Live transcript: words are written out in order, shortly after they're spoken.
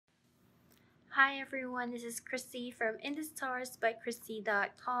Hi everyone, this is Krissy from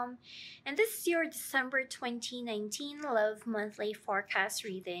InTheStarsByKrissy.com, and this is your December 2019 Love Monthly Forecast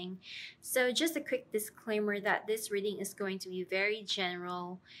reading. So just a quick disclaimer that this reading is going to be very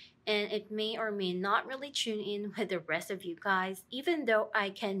general and it may or may not really tune in with the rest of you guys, even though I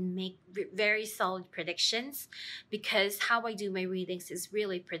can make very solid predictions because how I do my readings is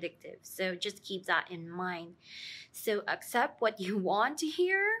really predictive. So just keep that in mind. So accept what you want to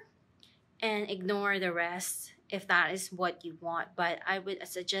hear and ignore the rest if that is what you want. But I would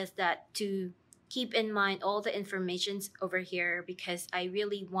suggest that to keep in mind all the informations over here because I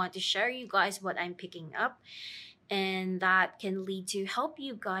really want to share you guys what I'm picking up, and that can lead to help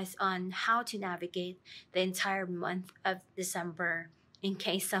you guys on how to navigate the entire month of December in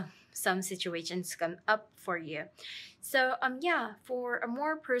case some situations come up for you. So yeah, for a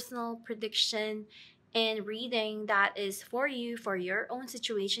more personal prediction and reading that is for you for your own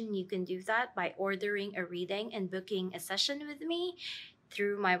situation, you can do that by ordering a reading and booking a session with me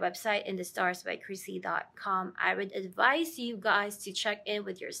through my website InTheStarsByKrissy.com. I would advise you guys to check in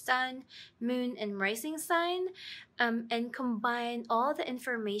with your sun, moon, and rising sign, and combine all the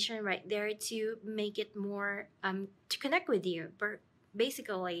information right there to make it more to connect with you.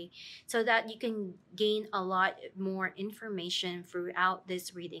 Basically, so that you can gain a lot more information throughout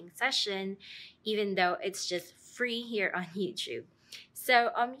this reading session, even though it's just free here on YouTube.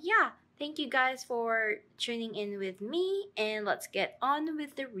 So yeah, thank you guys for tuning in with me, and let's get on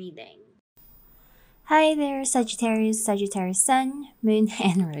with the reading. Hi there, Sagittarius, Sagittarius Sun, Moon,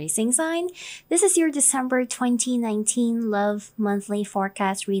 and Rising Sign. This is your December 2019 Love Monthly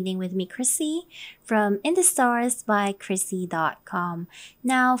Forecast reading with me, Krissy, from InTheStarsByKrissy.com.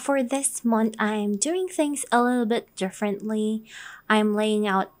 Now, for this month, I'm doing things a little bit differently. I'm laying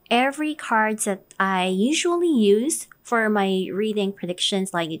out every cards that I usually use for my reading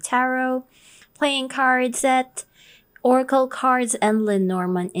predictions, like tarot, playing card set, oracle cards, and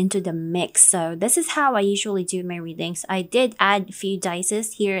Lenormand into the mix. So this is how I usually do my readings. I did add a few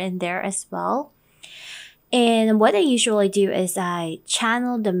dices here and there as well. And what I usually do is I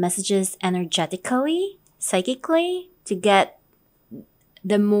channel the messages energetically, psychically, to get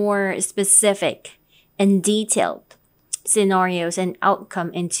the more specific and detailed scenarios and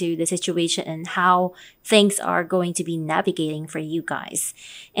outcome into the situation and how things are going to be navigating for you guys.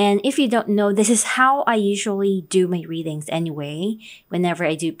 And if you don't know, this is how I usually do my readings anyway, whenever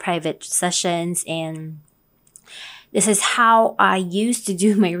I do private sessions, and this is how I used to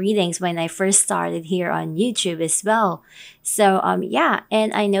do my readings when I first started here on YouTube as well. So yeah,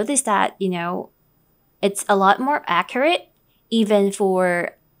 and I noticed that, it's a lot more accurate even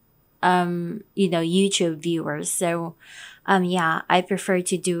for YouTube viewers. So yeah, I prefer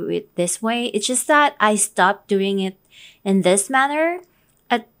to do it this way. It's just that I stopped doing it in this manner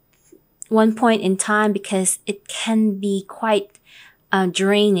at one point in time because it can be quite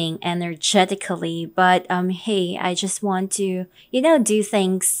draining energetically. But hey, I just want to do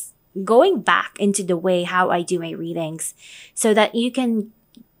things going back into the way how I do my readings so that you can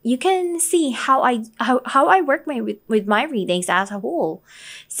see how I work with my readings as a whole.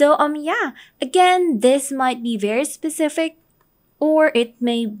 So yeah, again, this might be very specific or it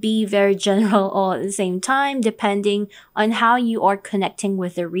may be very general all at the same time, depending on how you are connecting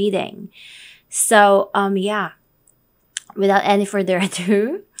with the reading. So yeah, without any further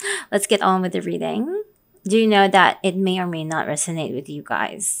ado, let's get on with the reading. Do you know that it may or may not resonate with you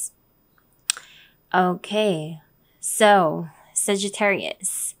guys? Okay, so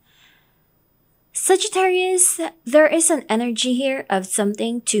Sagittarius. Sagittarius, there is an energy here of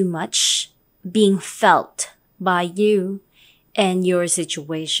something too much being felt by you and your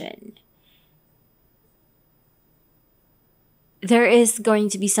situation. There is going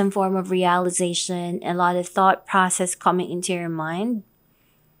to be some form of realization, a lot of thought process coming into your mind.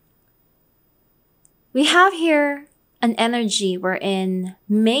 We have here an energy wherein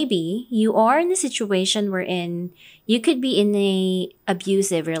maybe you are in a situation wherein you could be in a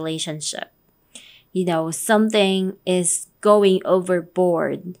abusive relationship. Something is going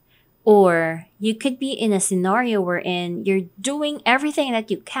overboard, or you could be in a scenario wherein you're doing everything that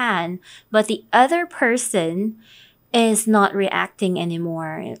you can, but the other person is not reacting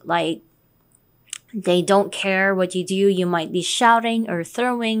anymore. Like, they don't care what you do. You might be shouting or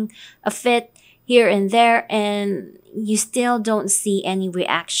throwing a fit here and there, and you still don't see any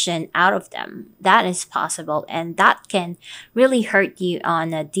reaction out of them. That is possible, and that can really hurt you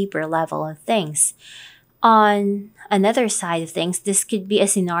on a deeper level of things. On another side of things, this could be a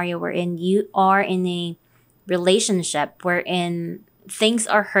scenario wherein you are in a relationship wherein things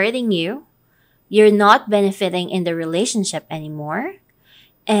are hurting you. You're not benefiting in the relationship anymore.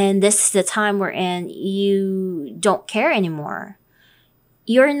 And this is the time wherein you don't care anymore.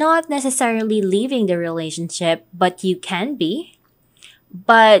 You're not necessarily leaving the relationship, but you can be.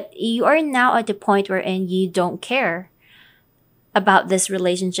 But you are now at the point wherein you don't care about this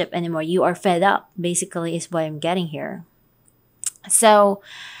relationship anymore. You are fed up, basically, is what I'm getting here. So,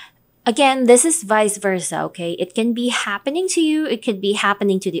 again, this is vice versa, okay? It can be happening to you, it could be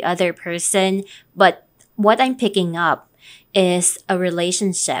happening to the other person, but what I'm picking up is a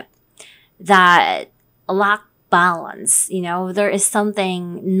relationship that lack balance. There is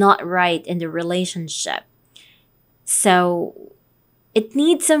something not right in the relationship. So it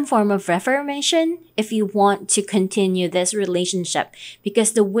needs some form of reformation if you want to continue this relationship,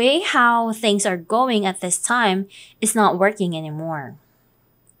 because the way how things are going at this time is not working anymore.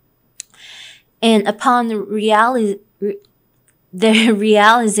 And upon the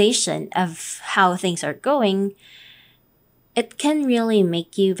realization of how things are going, it can really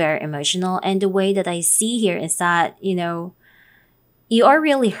make you very emotional. And the way that I see here is that, you are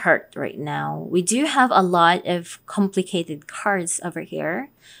really hurt right now. We do have a lot of complicated cards over here.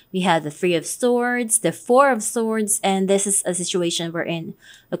 We have the Three of Swords, the Four of Swords, and this is a situation we're in.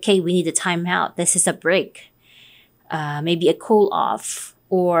 Okay, we need a timeout. This is a break. Maybe a cool off.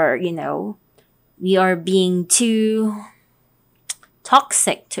 Or, we are being too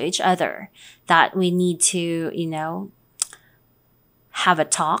toxic to each other that we need to, have a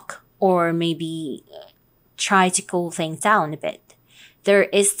talk, or maybe try to cool things down a bit. There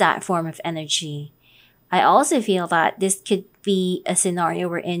is that form of energy. I also feel that this could be a scenario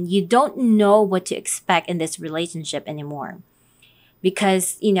wherein you don't know what to expect in this relationship anymore,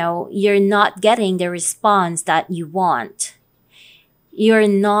 because, you're not getting the response that you want. You're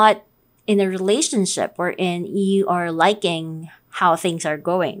not in a relationship wherein you are liking how things are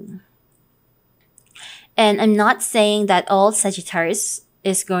going. And I'm not saying that all Sagittarius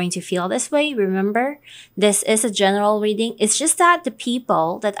is going to feel this way. Remember, this is a general reading. It's just that the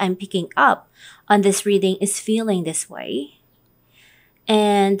people that I'm picking up on this reading is feeling this way.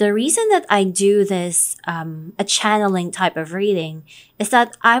 And the reason that I do this, a channeling type of reading, is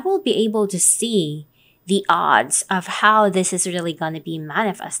that I will be able to see the odds of how this is really going to be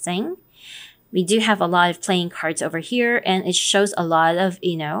manifesting. We do have a lot of playing cards over here, and it shows a lot of,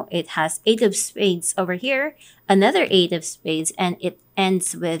 it has 8 of Spades over here, another 8 of Spades, and it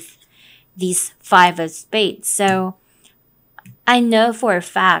ends with these 5 of Spades. So I know for a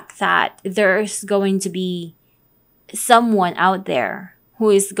fact that there's going to be someone out there who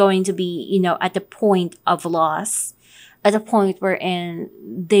is going to be, at the point of loss, at a point wherein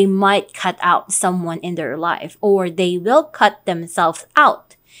they might cut out someone in their life, or they will cut themselves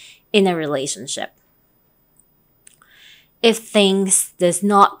out in a relationship if things does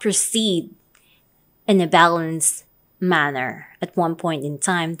not proceed in a balanced manner at one point in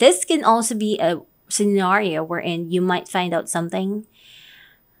time. This can also be a scenario wherein you might find out something,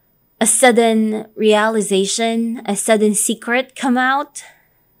 a sudden realization, a sudden secret come out,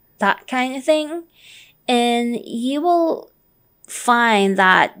 that kind of thing. And you will find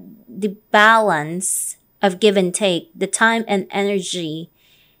that the balance of give and take, the time and energy,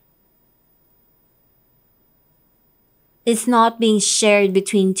 is not being shared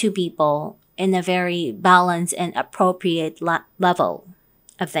between two people in a very balanced and appropriate level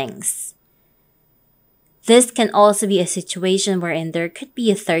of things. This can also be a situation wherein there could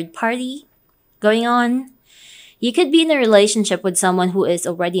be a third party going on. You could be in a relationship with someone who is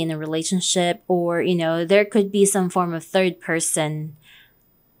already in a relationship, or, there could be some form of third person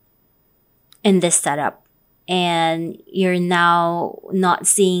in this setup. And you're now not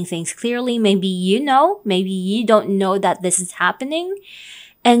seeing things clearly. Maybe maybe you don't know that this is happening.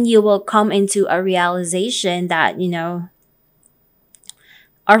 And you will come into a realization that,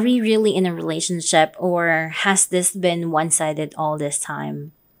 are we really in a relationship, or has this been one-sided all this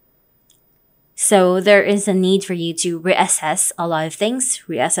time? So there is a need for you to reassess a lot of things,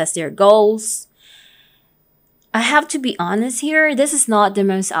 reassess your goals. I have to be honest here, this is not the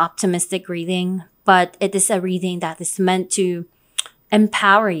most optimistic reading, but it is a reading that is meant to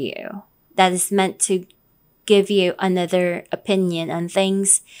empower you, that is meant to give you another opinion on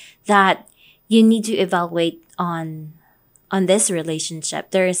things that you need to evaluate on this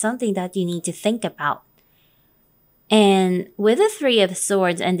relationship. There is something that you need to think about. And with the 3 of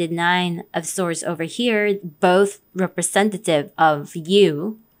Swords and the 9 of Swords over here, both representative of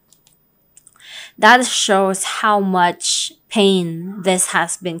you, that shows how much pain this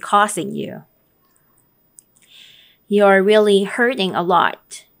has been causing you. You're really hurting a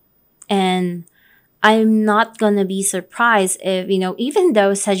lot. And I'm not going to be surprised if, even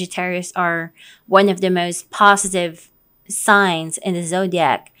though Sagittarius are one of the most positive signs in the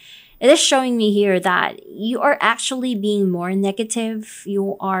zodiac, it is showing me here that you are actually being more negative.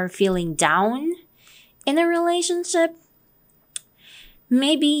 You are feeling down in a relationship.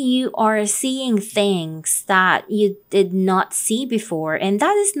 Maybe you are seeing things that you did not see before, and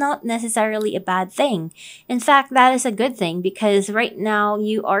that is not necessarily a bad thing. In fact, that is a good thing because right now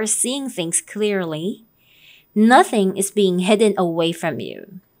you are seeing things clearly. Nothing is being hidden away from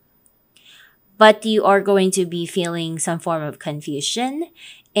you. But you are going to be feeling some form of confusion.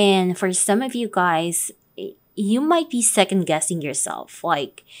 And for some of you guys, you might be second guessing yourself.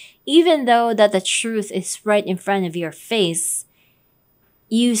 Like, even though that the truth is right in front of your face,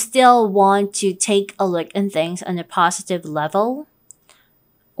 you still want to take a look at things on a positive level,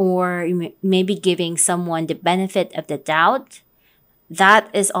 or maybe giving someone the benefit of the doubt. That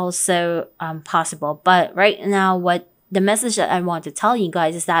is also possible. But right now, what the message that I want to tell you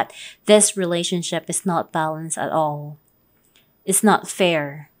guys is that this relationship is not balanced at all. It's not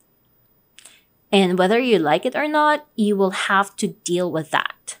fair. And whether you like it or not, you will have to deal with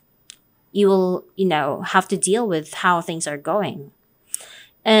that. You will, have to deal with how things are going.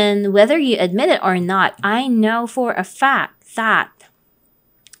 And whether you admit it or not, I know for a fact that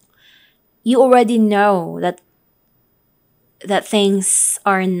you already know that things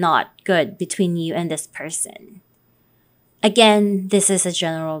are not good between you and this person. Again, this is a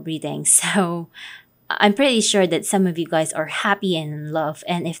general reading, so I'm pretty sure that some of you guys are happy and in love.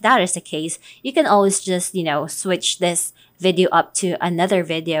 And if that is the case, you can always just, switch this video up to another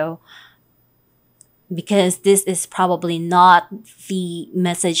video, because this is probably not the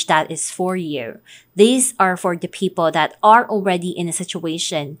message that is for you. These are for the people that are already in a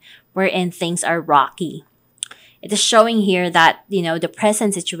situation wherein things are rocky. It is showing here that, the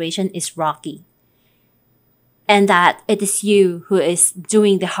present situation is rocky. And that it is you who is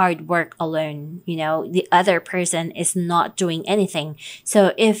doing the hard work alone. The other person is not doing anything.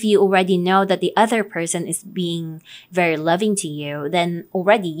 So if you already know that the other person is being very loving to you, then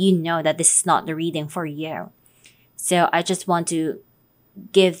already you know that this is not the reading for you. So I just want to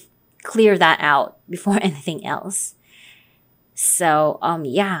clear that out before anything else. So,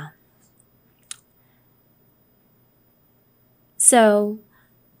 yeah. So,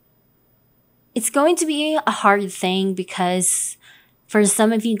 it's going to be a hard thing because for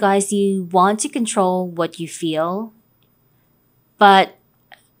some of you guys, you want to control what you feel. But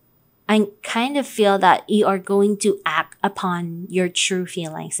I kind of feel that you are going to act upon your true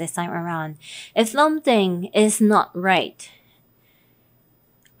feelings this time around. If something is not right,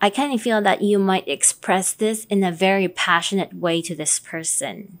 I kind of feel that you might express this in a very passionate way to this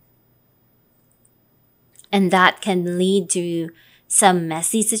person. And that can lead to some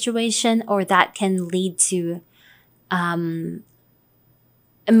messy situation, or that can lead to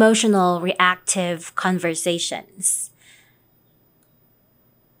emotional, reactive conversations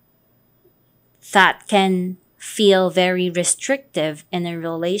that can feel very restrictive in a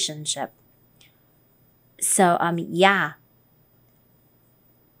relationship. So, yeah.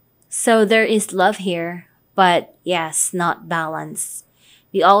 So there is love here, but yes, not balance.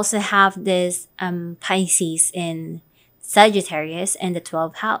 We also have this Pisces in Sagittarius and the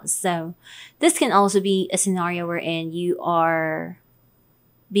 12th house. So this can also be a scenario wherein you are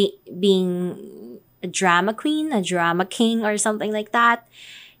being a drama queen, a drama king, or something like that.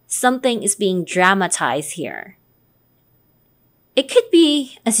 Something is being dramatized here. It could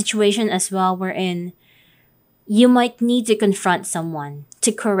be a situation as well wherein you might need to confront someone,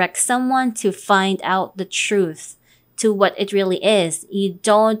 to correct someone, to find out the truth to what it really is. You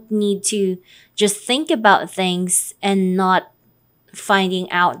don't need to just think about things and not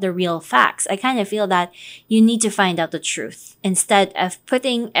finding out the real facts. I kind of feel that you need to find out the truth instead of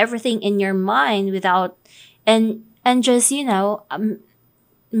putting everything in your mind without and just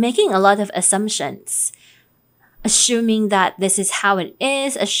making a lot of assumptions, assuming that this is how it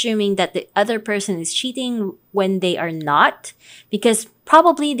is, assuming that the other person is cheating when they are not, because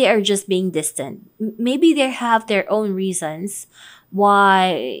probably they are just being distant. Maybe they have their own reasons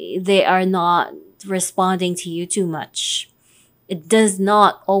why they are not responding to you too much. It does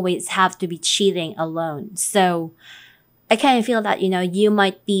not always have to be cheating alone. So I kind of feel that, you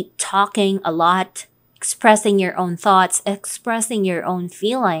might be talking a lot, expressing your own thoughts, expressing your own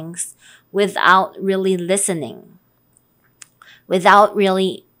feelings without really listening, without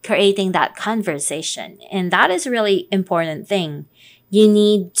really creating that conversation. And that is a really important thing. You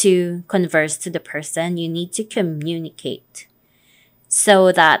need to converse to the person. You need to communicate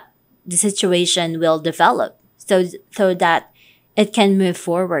so that the situation will develop, so that it can move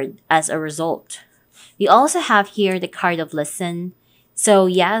forward as a result. We also have here the card of listen. So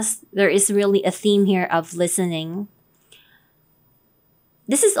yes, there is really a theme here of listening.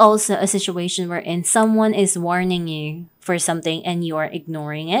 This is also a situation wherein someone is warning you for something and you are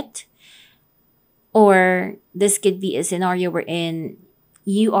ignoring it. Or this could be a scenario wherein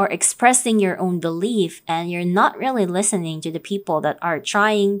you are expressing your own belief and you're not really listening to the people that are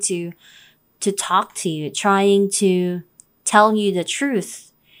trying to talk to you, trying to tell you the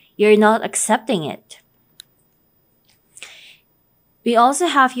truth. You're not accepting it. We also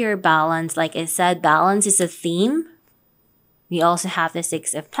have here balance. Like I said, balance is a theme. We also have the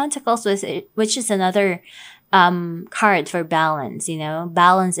Six of Pentacles, which is another card for balance. You know,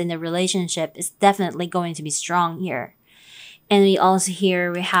 balance in the relationship is definitely going to be strong here. And we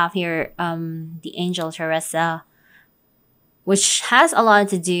have here the angel Teresa, which has a lot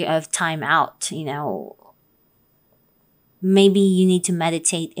to do of time out. You know, maybe you need to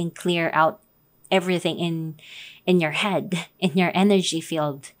meditate and clear out everything in your head, in your energy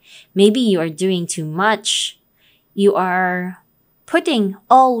field. Maybe you are doing too much. You are putting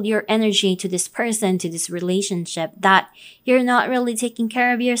all your energy to this person, to this relationship, that you're not really taking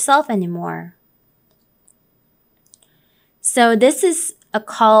care of yourself anymore. So this is a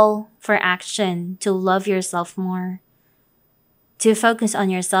call for action to love yourself more, to focus on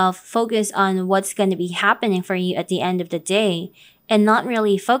yourself, focus on what's going to be happening for you at the end of the day, and not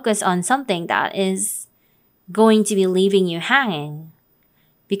really focus on something that is going to be leaving you hanging.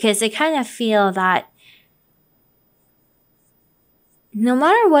 Because I kind of feel that no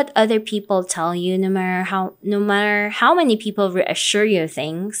matter what other people tell you, no matter how many people reassure you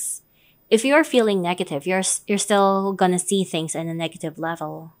things, if you're feeling negative, you're still gonna see things in a negative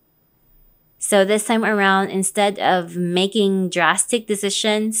level. So this time around, instead of making drastic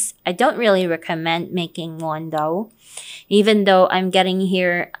decisions, I don't really recommend making one though. Even though I'm getting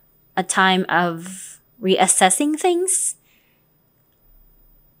here a time of reassessing things,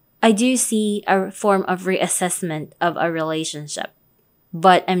 I do see a form of reassessment of a relationship.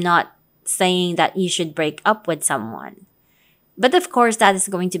 But I'm not saying that you should break up with someone. But of course, that is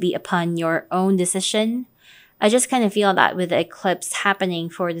going to be upon your own decision. I just kind of feel that with the eclipse happening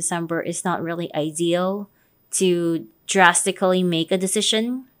for December, it's not really ideal to drastically make a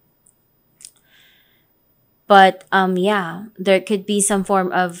decision. But yeah, there could be some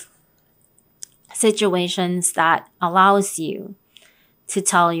form of situations that allows you to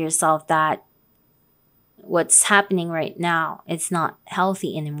tell yourself that what's happening right now, it's not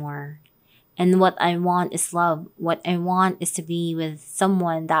healthy anymore. And what I want is love. What I want is to be with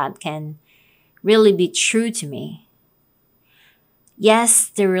someone that can really be true to me. Yes,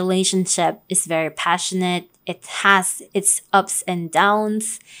 the relationship is very passionate. It has its ups and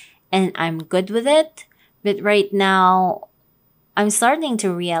downs, and I'm good with it. But right now, I'm starting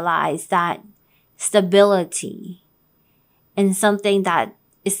to realize that stability and something that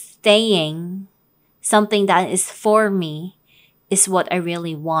is staying, something that is for me, is what I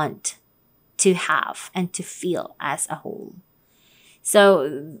really want to have and to feel as a whole.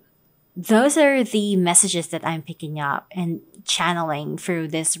 So those are the messages that I'm picking up and channeling through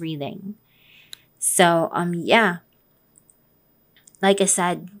this reading. So yeah, like I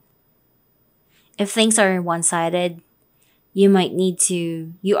said, if things are one-sided,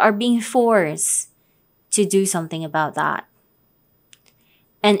 you are being forced to do something about that.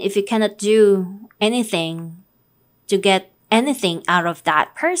 And if you cannot do anything to get anything out of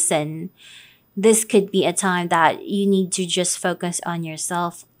that person, this could be a time that you need to just focus on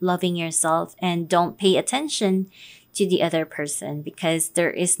yourself, loving yourself, and don't pay attention to the other person, because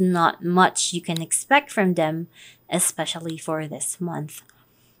there is not much you can expect from them, especially for this month.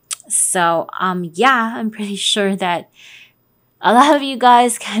 So yeah, I'm pretty sure that a lot of you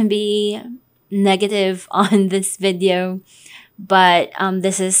guys can be negative on this video, but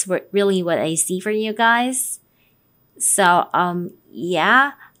this is really what I see for you guys. So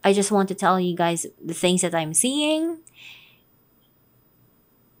yeah, I just want to tell you guys the things that I'm seeing.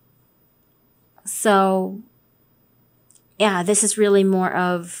 So yeah, this is really more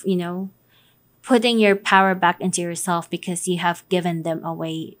of, putting your power back into yourself, because you have given them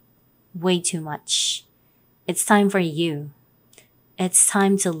away way too much. It's time for you. It's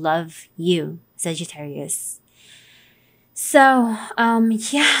time to love you, Sagittarius. So,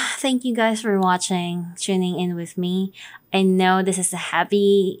 yeah, thank you guys for watching, tuning in with me. I know this is a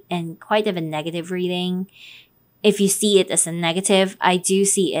heavy and quite of a negative reading. If you see it as a negative, I do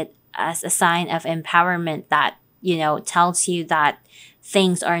see it as a sign of empowerment that, tells you that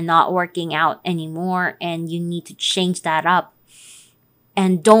things are not working out anymore and you need to change that up.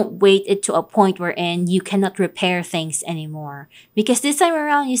 And don't wait it to a point wherein you cannot repair things anymore. Because this time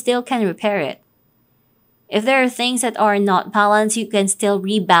around, you still can repair it. If there are things that are not balanced, you can still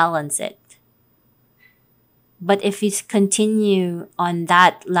rebalance it. But if you continue on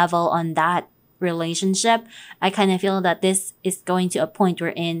that level, on that relationship, I kind of feel that this is going to a point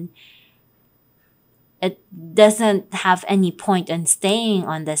wherein it doesn't have any point in staying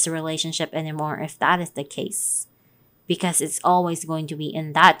on this relationship anymore if that is the case. Because it's always going to be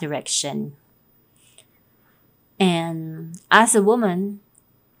in that direction. And as a woman,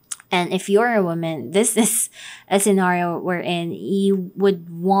 and if you're a woman, this is a scenario wherein you would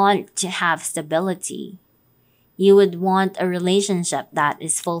want to have stability. You would want a relationship that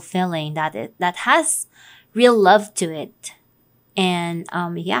is fulfilling, that has real love to it. And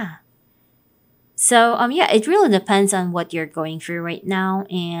yeah. So yeah, it really depends on what you're going through right now.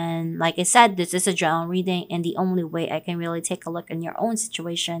 And like I said, this is a general reading, and the only way I can really take a look in your own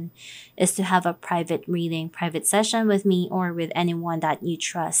situation is to have a private reading, private session with me or with anyone that you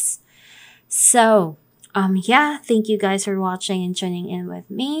trust. So yeah, thank you guys for watching and tuning in with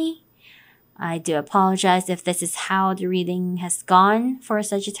me. I do apologize if this is how the reading has gone for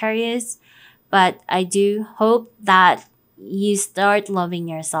Sagittarius, but I do hope that you start loving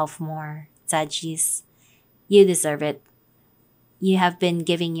yourself more. Saggies, you deserve it. You have been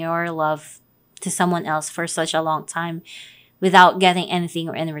giving your love to someone else for such a long time without getting anything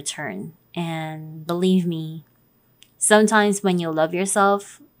or in return. And believe me, sometimes when you love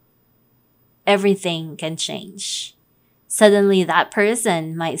yourself, everything can change. Suddenly that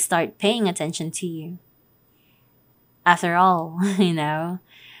person might start paying attention to you. After all,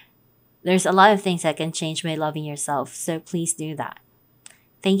 there's a lot of things that can change by loving yourself. So please do that.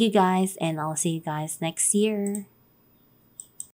 Thank you guys, and I'll see you guys next year.